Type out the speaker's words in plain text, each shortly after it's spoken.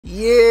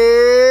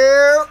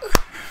Yeah,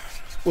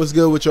 what's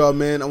good with y'all,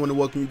 man? I want to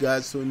welcome you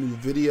guys to a new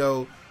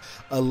video.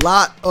 A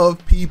lot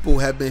of people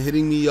have been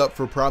hitting me up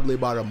for probably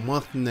about a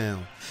month now,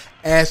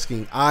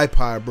 asking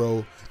iPod,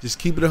 bro, just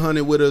keep it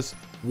 100 with us.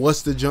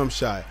 What's the jump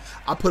shot?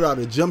 I put out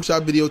a jump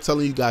shot video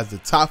telling you guys the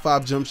top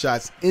 5 jump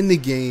shots in the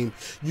game.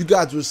 You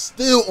guys were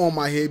still on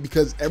my head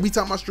because every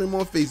time I stream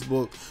on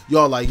Facebook,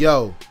 y'all like,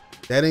 yo,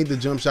 that ain't the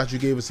jump shot you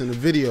gave us in the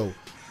video.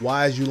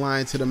 Why is you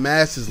lying to the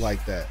masses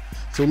like that?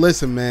 So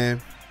listen,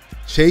 man.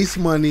 Chase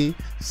Money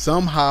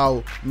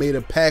somehow made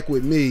a pact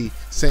with me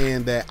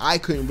saying that I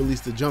couldn't release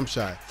the jump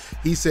shot.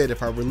 He said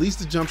if I released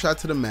the jump shot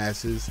to the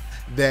masses,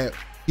 that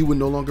he would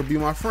no longer be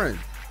my friend.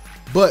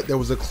 But there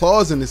was a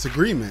clause in this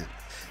agreement.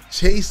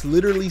 Chase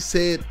literally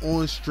said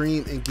on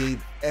stream and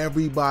gave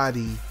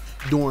everybody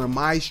during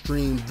my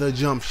stream the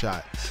jump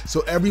shot.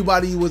 So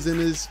everybody was in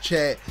his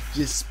chat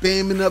just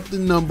spamming up the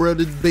number of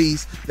the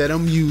base that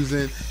I'm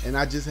using, and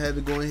I just had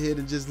to go ahead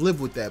and just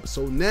live with that.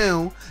 So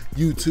now,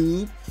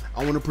 YouTube,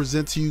 I want to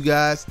present to you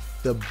guys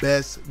the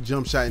best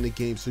jump shot in the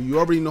game. So you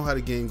already know how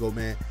the game go,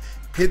 man.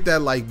 Hit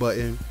that like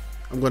button.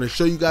 I'm going to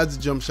show you guys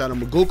the jump shot. I'm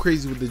going to go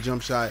crazy with the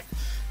jump shot.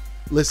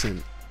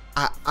 Listen,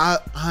 I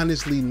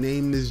honestly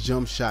named this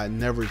jump shot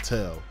Never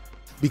Tell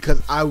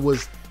because I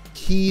was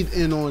keyed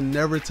in on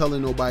never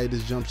telling nobody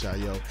this jump shot,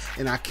 yo.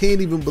 And I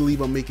can't even believe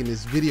I'm making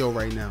this video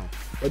right now.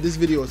 But this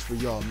video is for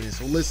y'all, man.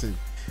 So listen,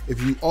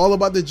 if you all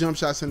about the jump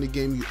shots in the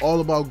game, you all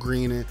about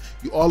greening,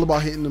 you all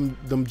about hitting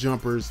them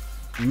jumpers,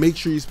 make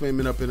sure you spam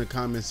it up in the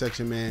comment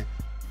section, man.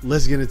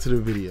 Let's get into the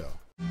video.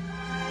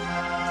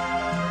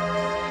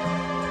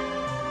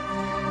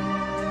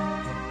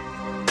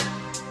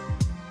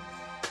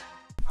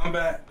 I'm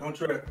back. Don't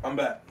trip. I'm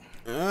back.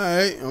 All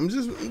right, I'm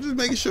just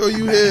making sure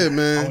you here,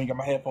 man. I only got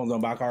my headphones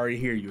on, but I can already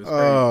hear you. It's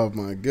oh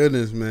my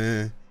goodness,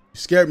 man! You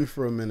scared me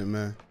for a minute,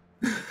 man.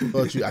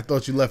 I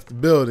thought you left the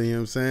building. You know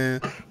what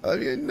I'm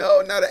saying?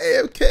 No, not an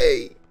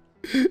AFK,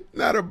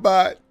 not a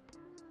bot.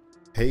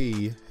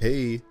 Hey,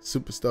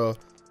 superstar,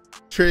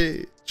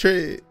 tread.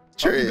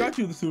 Oh, got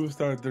you the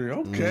superstar 3.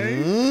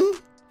 Okay.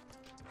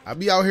 I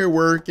be out here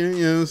working.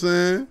 You know what I'm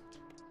saying?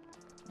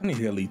 I need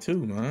Elite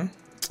too, man.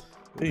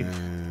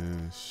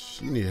 Man,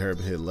 you need her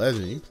to hit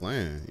legend. You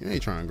playing? You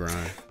ain't trying to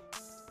grind.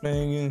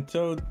 Man,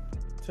 tell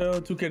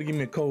 2K to give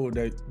me a code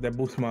that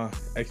boosts my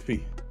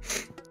XP.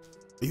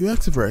 Are you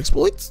active for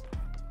exploits?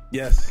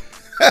 Yes.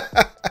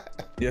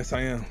 Yes,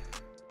 I am.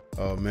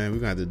 Oh man, we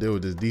gonna have to deal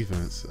with this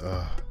defense.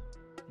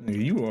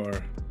 Nigga, you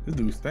are. This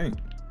dude stink.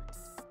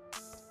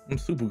 I'm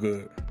super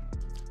good.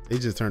 They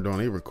just turned on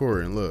a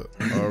recording. Look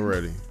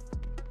already.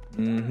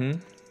 Mm-hmm.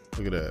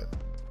 Look at that.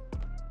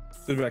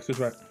 Switch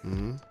back.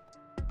 Mm-hmm.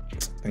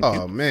 Thank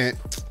you. Man,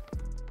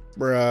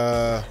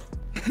 bruh,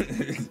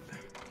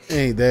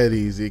 ain't that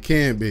easy. It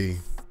can be.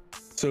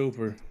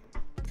 Super.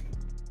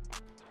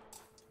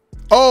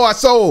 Oh, I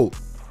sold.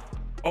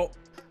 Oh,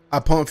 I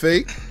pump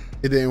fake.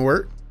 It didn't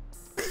work.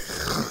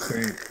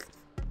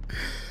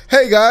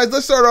 Hey guys,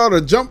 let's start out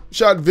a jump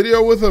shot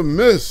video with a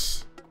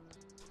miss.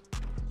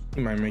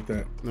 You might make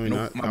that. No, you're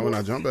not. Not when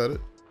I jump at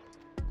it.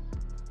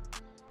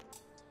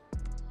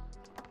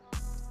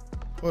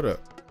 What up?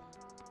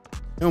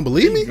 You don't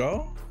believe me?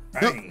 Go.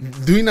 No,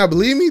 do you not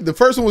believe me? The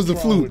first one was the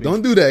fluke.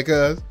 Don't do that,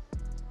 cuz.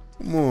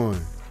 Come on.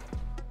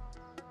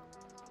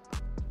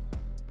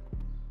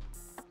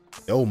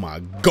 Oh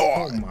my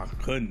God. Oh my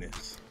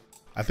goodness.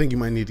 I think you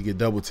might need to get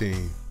double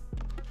team.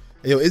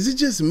 Yo, is it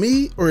just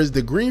me or is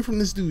the green from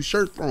this dude's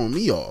shirt throwing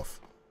me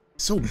off?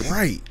 It's so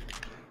bright.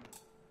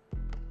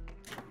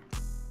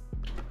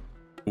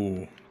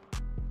 Ooh.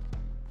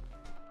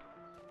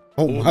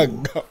 Oh my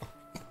God.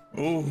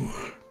 Ooh.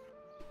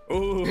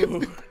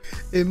 Ooh.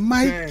 It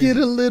might get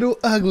a little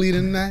ugly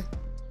tonight.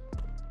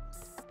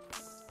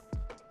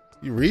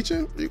 You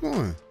reaching? Where you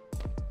going?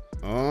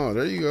 Oh,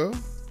 there you go.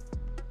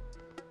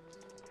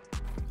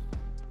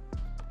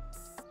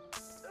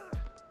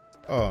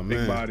 Oh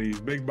man.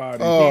 Big body.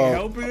 Oh. Can't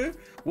help it.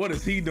 What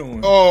is he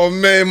doing? Oh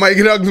man, might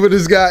get ugly with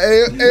this guy.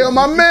 Hey,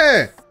 my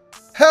man.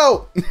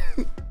 Help.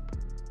 Oh,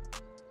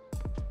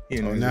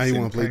 now he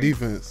want to play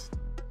defense.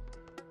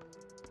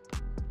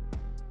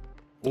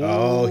 Ooh.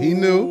 Oh, he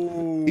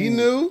knew. He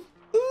knew.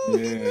 Ooh, yeah.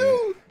 He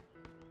knew.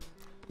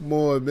 Come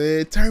on,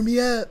 man. Turn me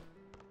up.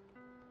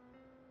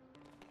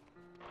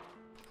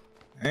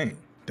 Dang.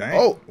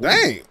 Oh,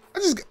 dang.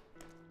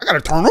 I got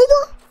a turnover?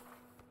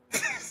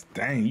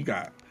 Dang, you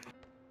got.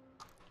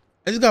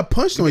 I just got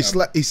punched on.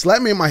 He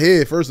slapped me in my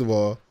head, first of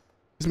all.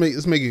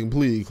 Let's make it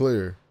completely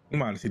clear. You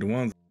might see the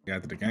ones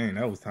after the game.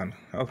 That was kind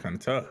of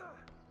tough.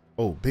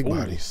 Oh, big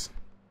bodies.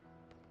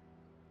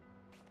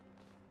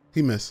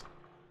 He missed.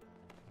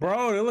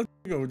 Bro, they look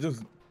like it was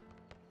just.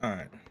 All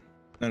right.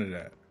 None of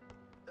that.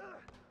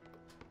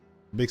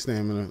 Big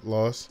stamina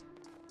loss.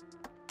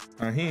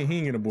 He ain't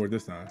get a board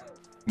this time.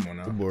 Come on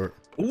now. Good board.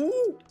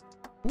 Ooh.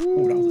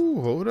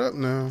 Ooh, hold up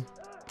now.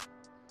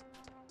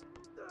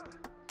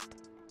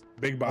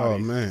 Big body. Oh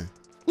man.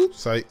 Oops,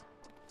 sight.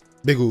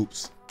 Big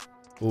oops.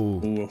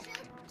 Ooh. Ooh.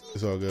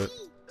 It's all good.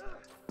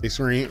 Big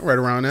screen right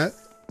around that.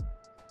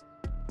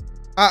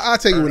 I'll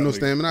take it with no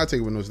stamina. I'll take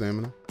it with no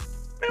stamina.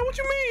 Man, what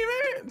you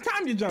mean, man?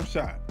 Time your jump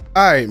shot.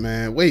 All right,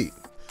 man. Wait.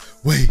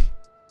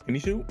 Can he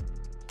shoot?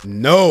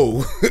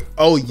 No.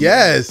 Oh,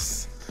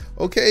 yes.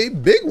 Okay,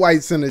 big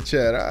whites in the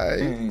chat. All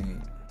right.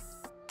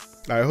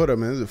 All right, hold up,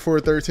 man. Is it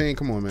 4-13?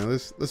 Come on, man.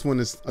 Let's win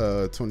this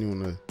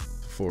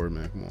 21-4,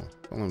 man. Come on.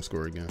 Don't let him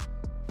score again.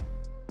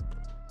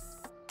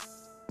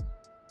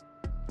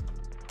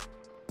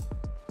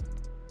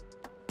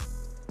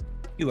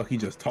 He look, he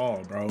just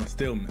tall, bro.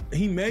 Still,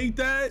 he made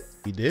that?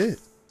 He did.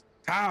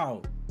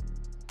 How?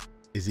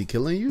 Is he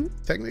killing you,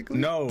 technically?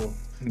 No,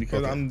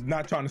 because I'm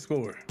not trying to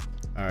score.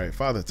 All right,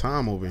 Father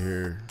Tom over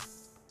here.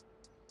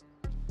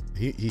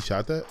 He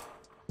shot that?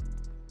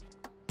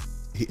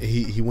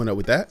 He went up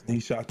with that? He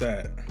shot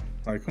that.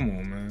 Like, come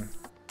on, man.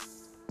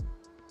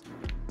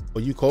 Oh,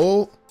 you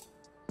cold?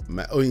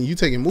 Oh, you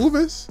taking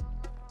movements?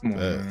 Come on,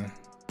 man.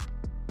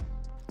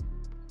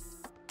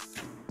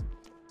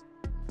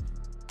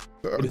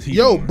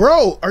 Yo, doing?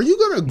 Bro, are you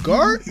gonna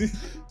guard?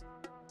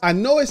 I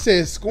know it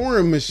says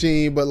scoring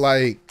machine, but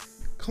like,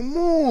 come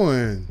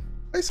on,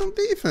 play some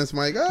defense,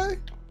 my guy.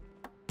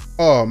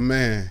 Oh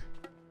man,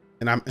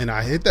 and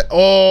I hit that.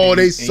 Oh,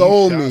 they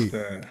sold me.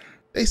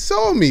 They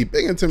sold me.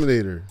 Big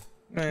intimidator.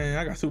 Man,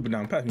 I got super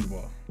down. Pass me the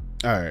ball.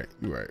 All right,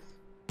 you're right.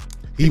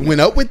 He went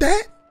up with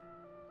that,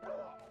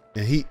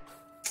 and he.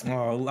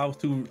 Oh, I was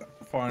too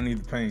far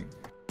underneath the paint.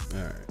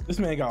 All right. This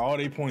man got all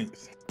 8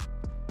 points.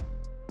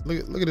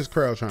 Look at this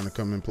crowd trying to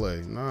come and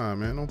play. Nah,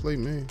 man, don't play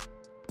me.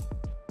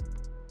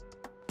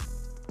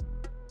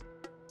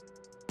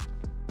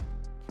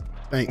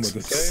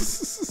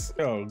 Thanks.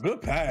 Yo, good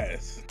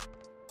pass.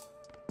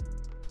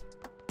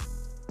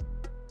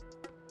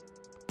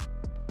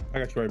 I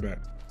got you right back.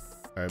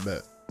 All right,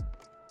 bet.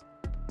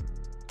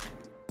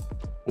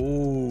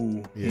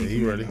 Ooh. Yeah,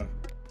 he ready.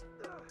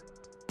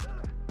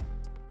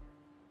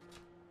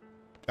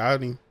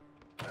 Got him.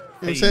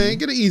 You know what I'm saying?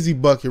 Get an easy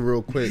bucket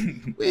real quick.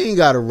 We ain't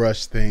got to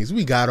rush things.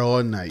 We got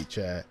all night,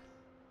 chat.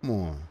 Come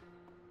on.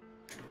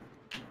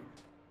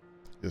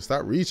 Yo,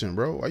 stop reaching,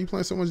 bro. Why you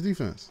playing so much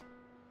defense?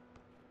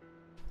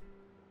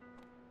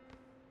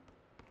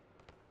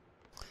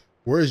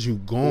 Where's you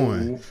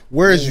going?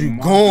 Where's you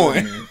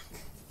going?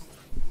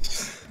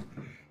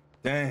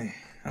 Dang.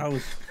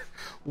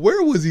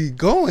 Where was he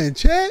going,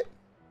 chat?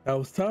 That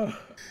was tough.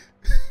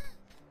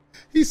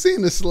 He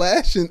seen the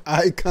slashing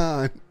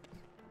icon.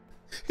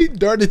 He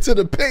darted to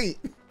the paint.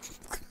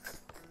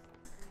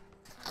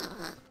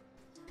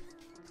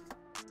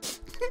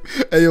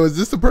 Hey, yo, is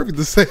this the perfect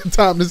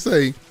time to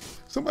say,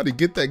 somebody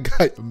get that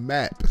guy a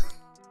map?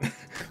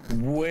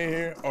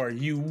 Where are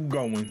you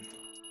going?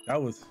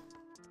 That was...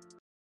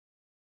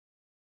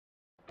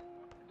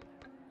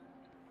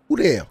 Who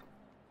there?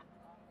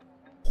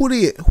 Who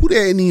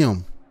there in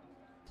him?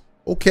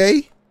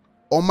 Okay.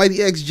 Almighty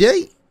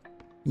XJ?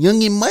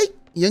 Youngin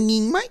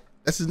Mike?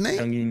 That's his name?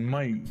 Youngin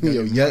Mike.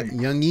 Yo,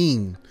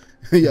 Youngin.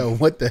 Yo,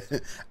 what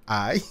the?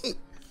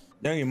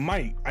 Youngin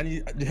Mike, I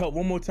need help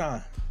one more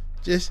time.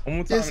 Just one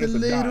more time. Just a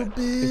little bit.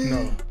 Just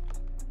no.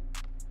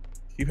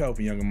 Keep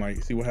helping Youngin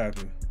Mike. See what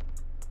happens.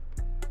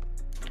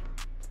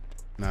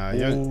 Nah,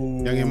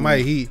 Youngin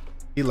Mike, he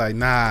like,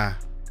 nah.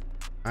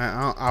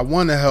 I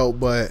want to help,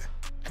 but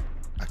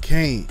I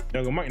can't.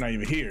 Youngin Mike not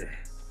even here.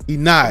 He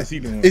not.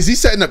 Is he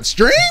setting up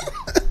stream?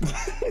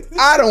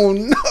 I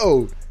don't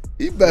know.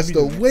 He best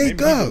to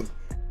wake up.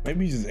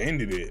 Maybe he just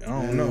ended it. I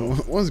don't know.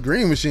 Once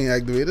Green Machine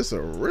activated, it's a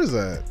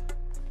Rizat.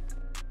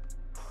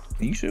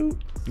 Can you shoot?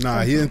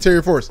 Nah, he's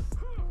interior force.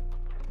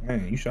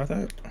 Man, you shot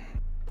that?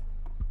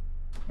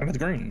 I got the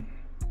green.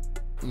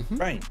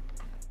 Bang.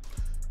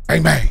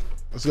 Bang, bang.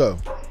 Let's go.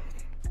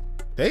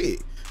 Hey,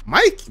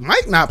 Mike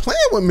not playing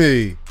with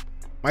me.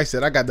 Mike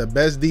said, I got the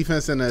best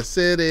defense in the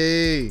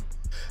city.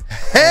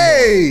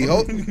 Hey,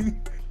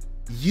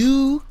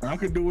 you I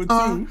could do it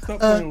too. Stop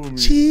playing with me.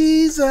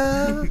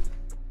 Cheeser.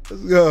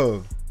 Let's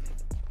go.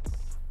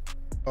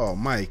 Oh,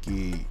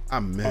 Mikey, I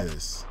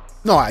miss.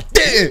 No, I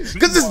didn't,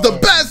 because this is the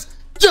best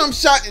jump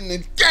shot in the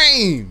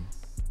game.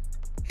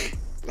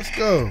 Let's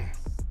go.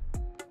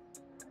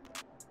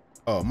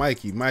 Oh,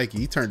 Mikey,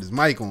 he turned his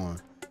mic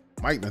on.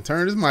 Mike done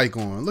turned his mic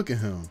on. Look at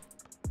him.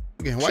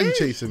 Look at him. Why you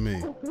chasing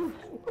me?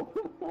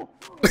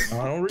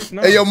 I don't reach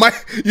now. Hey, yo,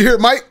 Mike, you hear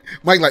Mike?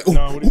 Mike like, ooh,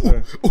 no, what do you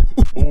say?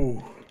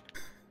 Ooh.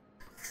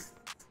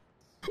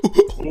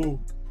 Ooh.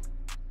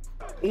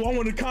 Oh, I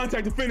want the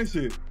contact to finish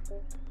it.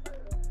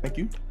 Thank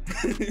you.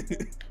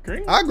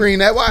 Green? I green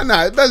that. Why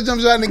not? Best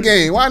jump shot in the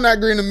game. Why not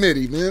green the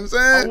midi? You know what I'm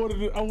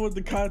saying? I want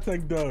the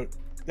contact dunk.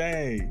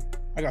 Dang.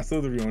 I got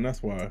Slithery on,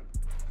 that's why.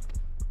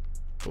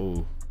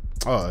 Oh.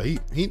 Oh, he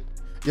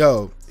I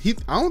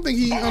don't think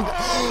he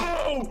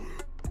Oh!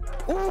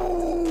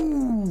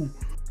 Ooh!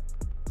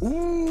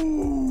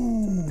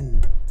 Ooh!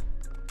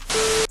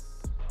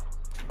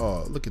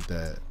 Oh, look at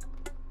that.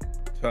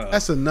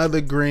 That's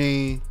another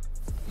green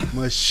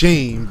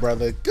machine,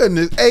 brother.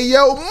 Goodness. Hey,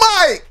 yo,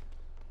 Mike!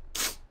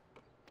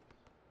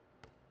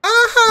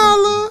 I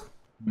holla.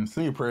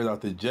 Send your prayers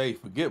out to Jay.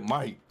 Forget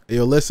Mike. Hey,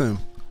 yo, listen.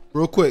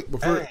 Real quick,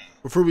 before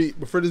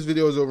this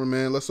video is over,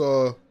 man, let's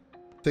all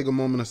take a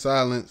moment of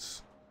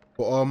silence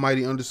for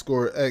Almighty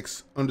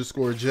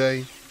 _X_J.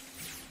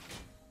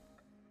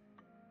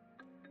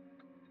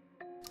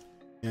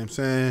 You know what I'm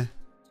saying?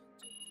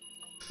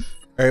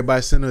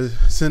 Everybody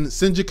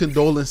send your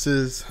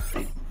condolences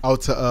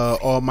out to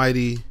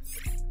Almighty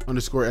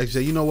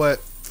 _XJ. You know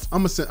what?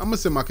 I'm gonna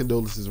send my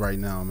condolences right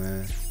now,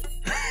 man.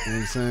 You know what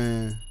I'm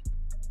saying?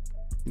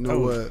 You know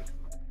what?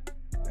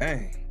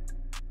 Dang.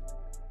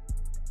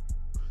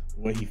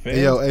 What he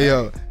failed? Hey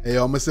yo,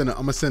 I'm gonna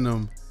send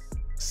him.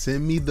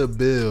 Send me the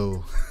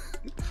bill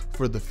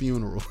for the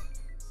funeral.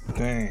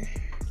 Dang.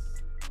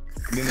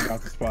 Get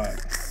off the spot.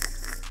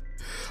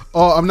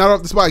 Oh, I'm not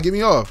off the spot. Get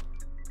me off.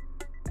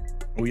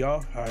 We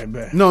off? All right,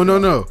 bet. No.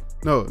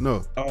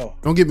 Oh.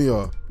 Don't get me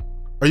off.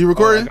 Are you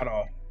recording? I got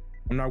off.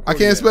 I'm not recording.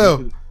 I can't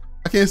spell.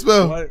 I can't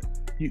spell. What?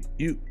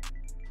 You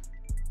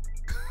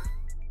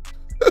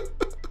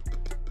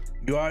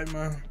alright,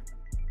 man?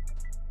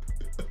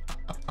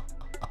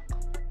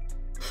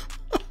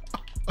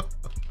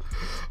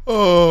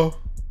 Oh,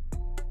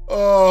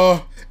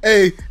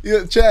 hey,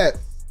 yeah, chat.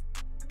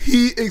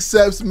 He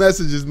accepts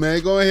messages,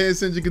 man. Go ahead and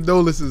send your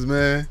condolences,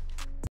 man.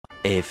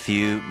 A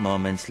few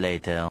moments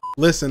later.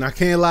 Listen, I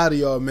can't lie to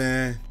y'all,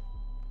 man.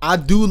 I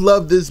do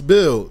love this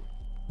build,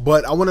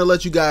 but I want to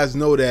let you guys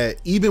know that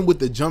even with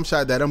the jump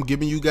shot that I'm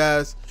giving you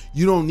guys,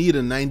 you don't need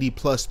a 90+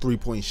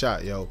 3-point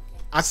shot, yo.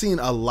 I've seen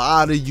a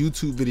lot of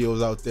YouTube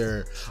videos out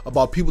there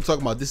about people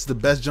talking about this is the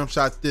best jump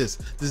shot this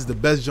is the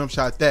best jump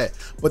shot that,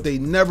 but they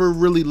never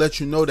really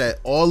let you know that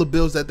all the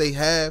builds that they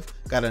have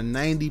got a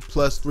 90+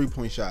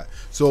 3-point shot.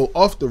 So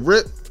off the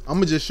rip, I'm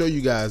gonna just show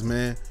you guys,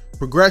 man.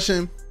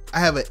 Progression,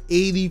 I have an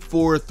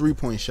 84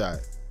 3-point shot.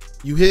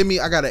 You hear me?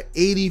 I got an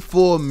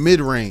 84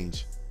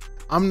 mid-range.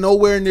 I'm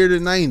nowhere near the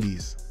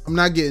 90s. I'm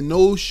not getting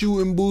no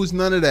shooting boost,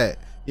 none of that.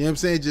 You know what I'm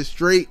saying? Just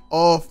straight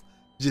off,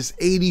 just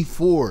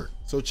 84.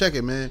 So check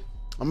it, man.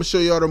 I'm gonna show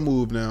y'all the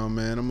move now,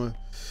 man.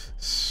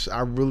 I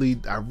really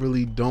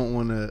don't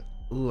wanna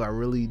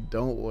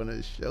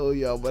show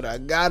y'all, but I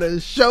gotta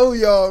show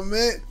y'all,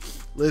 man.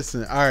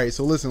 Listen, all right,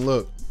 so listen,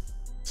 look.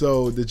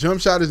 So the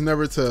jump shot is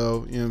never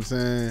tell, you know what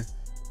I'm saying?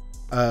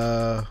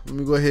 Let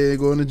me go ahead and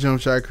go in the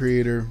jump shot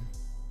creator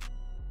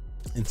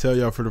and tell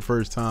y'all for the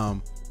first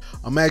time.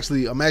 I'm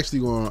actually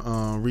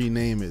gonna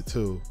rename it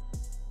too.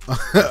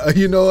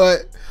 You know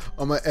what?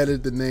 I'm gonna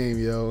edit the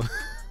name, yo.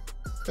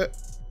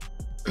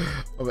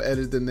 I'm gonna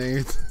edit the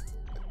name.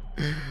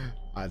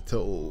 I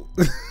told.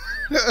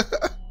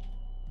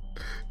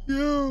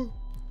 Yo.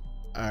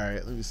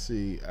 Alright, let me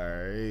see.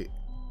 Alright.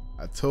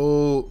 I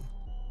told.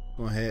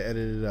 Go ahead,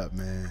 edit it up,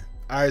 man.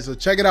 Alright, so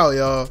check it out,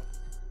 y'all.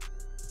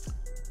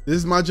 This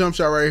is my jump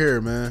shot right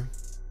here, man.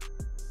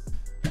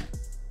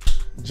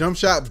 Jump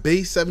shot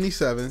base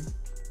 77. You know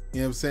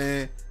what I'm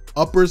saying?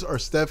 Uppers are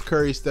Steph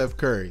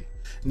Curry.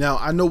 Now,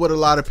 I know what a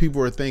lot of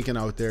people are thinking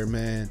out there,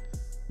 man.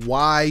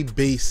 Why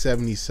base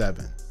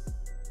 77?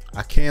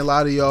 I can't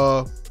lie to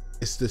y'all.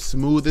 It's the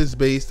smoothest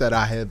base that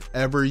I have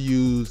ever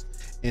used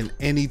in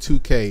any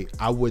 2K.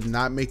 I would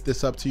not make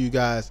this up to you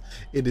guys.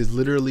 It is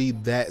literally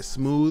that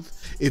smooth.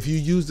 If you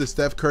use the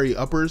Steph Curry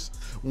uppers,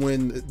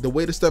 when the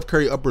way the Steph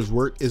Curry uppers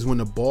work is when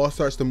the ball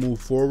starts to move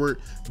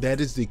forward,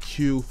 that is the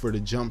cue for the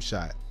jump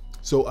shot.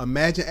 So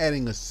imagine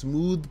adding a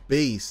smooth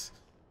base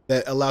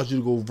that allows you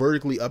to go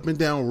vertically up and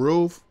down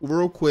real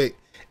quick,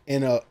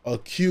 and a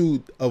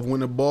cue of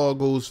when the ball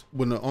goes,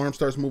 when the arm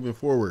starts moving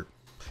forward.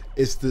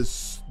 It's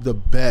the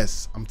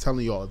best. I'm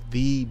telling y'all,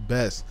 the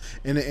best.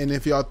 And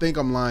if y'all think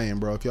I'm lying,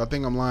 bro, if y'all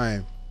think I'm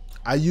lying,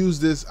 I use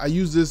this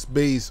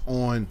base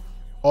on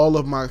all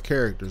of my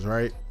characters,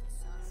 right?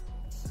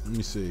 Let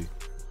me see.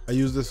 I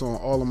use this on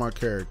all of my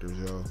characters,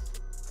 yo.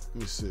 Let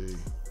me see.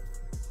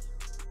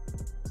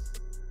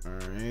 All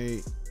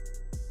right.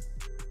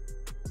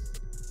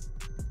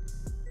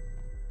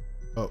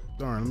 Oh,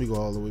 darn, let me go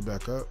all the way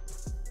back up.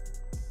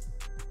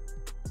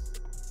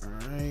 All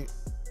right.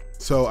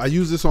 So I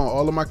use this on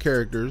all of my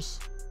characters.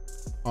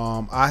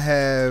 I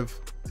have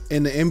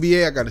in the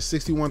NBA, I got a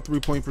 61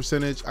 3-point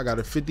percentage. I got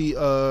a 50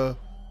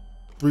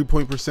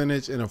 3-point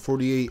percentage and a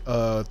 48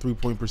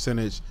 3-point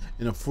percentage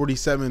and a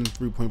 47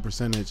 3-point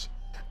percentage.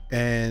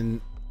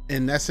 And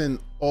that's in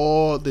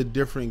all the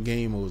different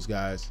game modes,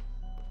 guys.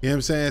 You know what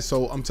I'm saying?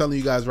 So I'm telling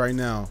you guys right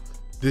now,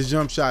 this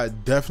jump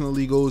shot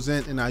definitely goes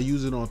in, and I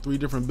use it on 3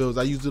 different builds.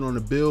 I use it on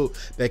a build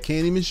that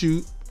can't even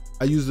shoot.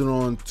 I use it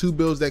on 2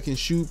 builds that can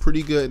shoot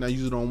pretty good, and I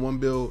use it on 1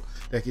 build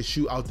that can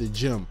shoot out the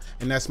gym.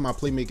 And that's my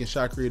playmaking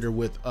shot creator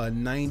with a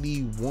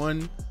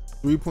 91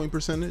 3-point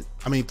percentage.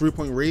 I mean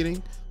 3-point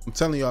rating. I'm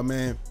telling y'all,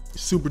 man,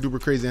 super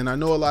duper crazy. And I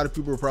know a lot of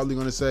people are probably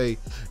gonna say,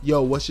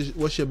 yo, what's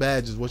your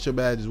badges? What's your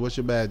badges? What's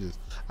your badges?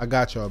 I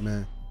got y'all,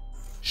 man.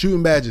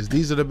 Shooting badges.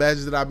 These are the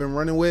badges that I've been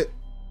running with.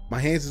 My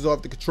hands is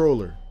off the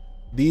controller.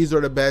 These are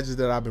the badges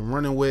that I've been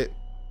running with.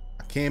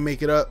 I can't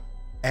make it up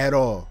at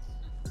all.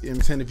 You know what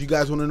I'm saying? If you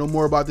guys want to know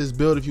more about this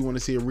build, if you want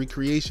to see a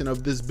recreation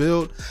of this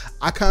build,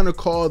 I kind of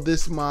call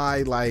this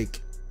my,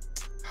 like,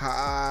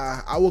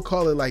 I would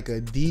call it like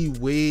a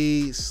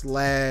D-Wade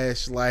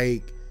slash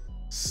like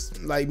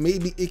like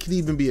maybe it could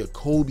even be a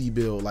Kobe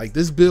build. Like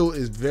this build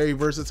is very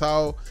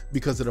versatile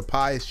because of the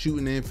pie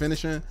shooting and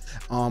finishing.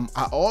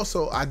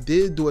 I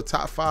did do a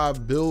top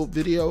 5 build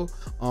video.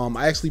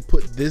 I actually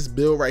put this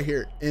build right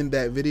here in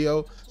that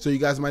video, so you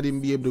guys might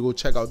even be able to go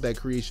check out that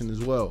creation as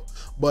well.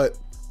 But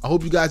I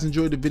hope you guys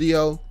enjoyed the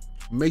video.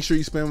 Make sure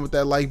you spam with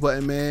that like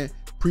button, man.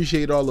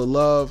 Appreciate all the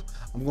love.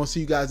 I'm gonna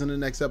see you guys in the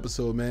next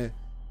episode, man.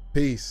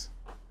 Peace.